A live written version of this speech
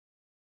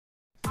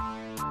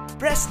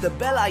press the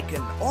bell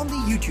icon on the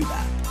YouTube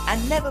app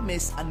and never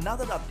miss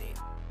another update.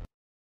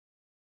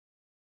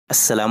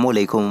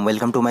 अस्सलामुअलैकुम,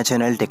 welcome to my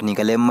channel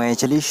technical M. मैं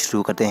चलिए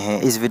शुरू करते हैं।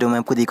 इस वीडियो में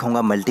आपको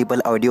दिखाऊंगा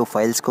मल्टीपल ऑडियो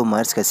फाइल्स को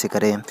मर्ज कैसे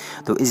करें।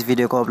 तो इस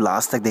वीडियो को आप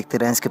लास्ट तक देखते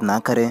रहें, स्किप ना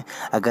करें।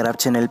 अगर आप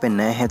चैनल पे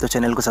नए हैं तो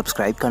चैनल को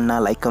सब्सक्राइब करना,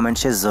 लाइक कमेंट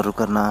शेयर ज़रूर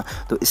करना।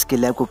 तो इसके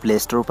लिए आपको प्ले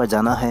स्टोर पर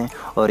जाना है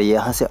और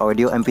यहाँ से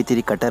ऑडियो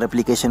MP3 कटर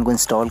एप्लीकेशन को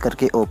इंस्टॉल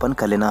करके ओपन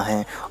कर लेना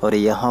है। और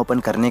यहाँ ओपन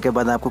करने के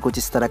बाद आपको कुछ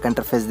इस तरह का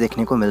इंटरफेस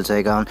देखने को मिल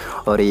जाएगा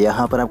और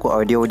यहाँ पर आपको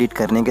ऑडियो एडिट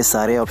करने के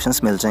सारे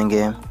ऑप्शंस मिल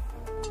जाएंगे।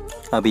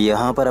 अब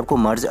यहाँ पर आपको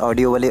मर्ज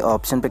ऑडियो वाले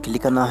ऑप्शन पर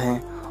क्लिक करना है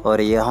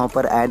और यहाँ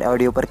पर ऐड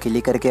ऑडियो पर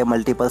क्लिक करके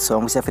मल्टीपल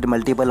सॉन्ग्स या फिर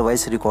मल्टीपल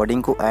वॉइस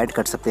रिकॉर्डिंग को ऐड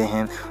कर सकते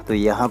हैं। तो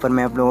यहाँ पर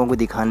मैं आप लोगों को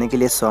दिखाने के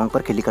लिए सॉन्ग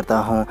पर क्लिक करता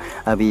हूँ।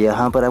 अब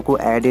यहाँ पर आपको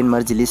ऐड इन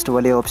मर्ज लिस्ट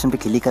वाले ऑप्शन पर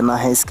क्लिक करना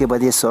है। इसके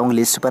बाद ये सॉन्ग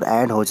लिस्ट पर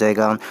ऐड हो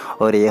जाएगा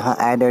और यहाँ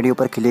ऐड ऑडियो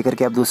पर क्लिक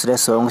करके आप दूसरे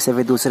सॉन्ग से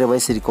फिर दूसरे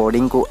वॉइस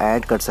रिकॉर्डिंग को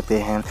ऐड कर सकते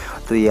हैं।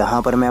 तो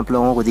यहाँ पर मैं आप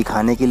लोगों को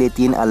दिखाने के लिए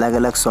 3 अलग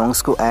अलग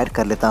सॉन्ग्स को ऐड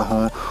कर लेता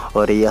हूँ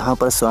और यहाँ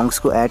पर सॉन्ग्स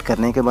को ऐड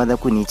करने के बाद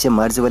आपको नीचे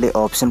मर्ज वाले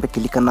ऑप्शन पर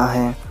क्लिक करना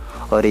है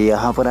और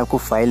यहाँ पर आपको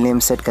फाइल नेम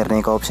सेट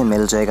करने का ऑप्शन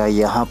मिल जाएगा।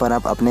 यहाँ पर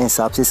आप अपने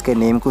हिसाब से इसके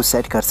नेम को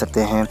सेट कर सकते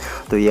हैं।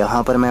 तो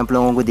यहाँ पर मैं आप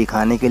लोगों को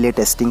दिखाने के लिए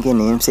टेस्टिंग के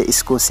नेम से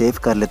इसको सेव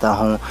कर लेता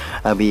हूँ।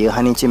 अब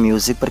यहाँ नीचे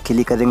म्यूज़िक पर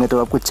क्लिक करेंगे तो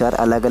आपको 4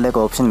 अलग अलग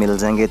ऑप्शन मिल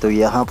जाएंगे। तो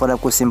यहाँ पर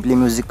आपको सिंपली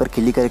म्यूज़िक पर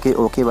क्लिक करके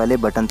ओके वाले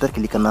बटन पर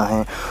क्लिक करना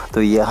है।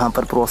 तो यहाँ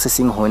पर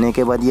प्रोसेसिंग होने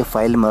के बाद ये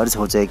फ़ाइल मर्ज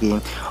हो जाएगी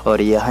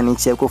और यहाँ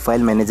नीचे आपको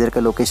फाइल मैनेजर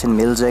का लोकेशन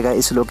मिल जाएगा।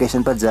 इस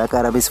लोकेशन पर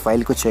जाकर आप इस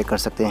फाइल को चेक कर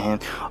सकते हैं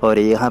और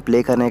यहाँ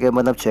प्ले करने के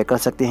बाद आप चेक कर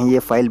सकते हैं ये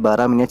फ़ाइल 12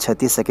 मिनट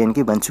 36 सेकेंड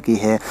की बन चुकी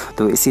है।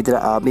 तो इसी तरह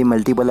आप भी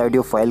मल्टीपल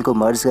ऑडियो फाइल को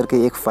मर्ज करके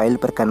एक फ़ाइल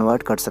पर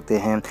कन्वर्ट कर सकते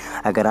हैं।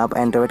 अगर आप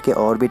एंड्रॉयड के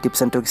और भी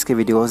टिप्स एंड ट्रिक्स के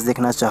वीडियोस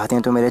देखना चाहते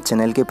हैं तो मेरे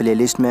चैनल के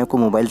प्लेलिस्ट में आपको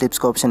मोबाइल टिप्स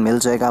का ऑप्शन मिल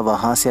जाएगा,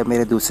 वहां से आप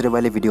मेरे दूसरे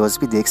वाले वीडियोस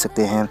भी देख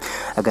सकते हैं।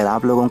 अगर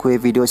आप लोगों को ये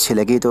वीडियो अच्छी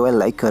लगी तो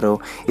लाइक करो।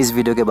 इस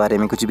वीडियो के बारे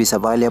में कुछ भी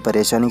सवाल या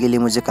परेशानी के लिए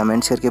मुझे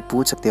कमेंट्स करके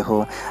पूछ सकते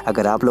हो।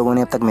 अगर आप लोगों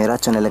ने अब तक मेरा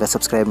चैनल अगर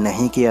सब्सक्राइब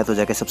नहीं किया तो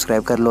जाकर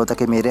सब्सक्राइब कर लो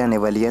ताकि मेरे आने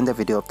वाली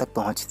वीडियो अब तक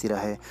पहुँचती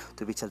रहे।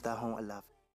 तो भी चलता हूँ, अल्लाह हाफ़िज़।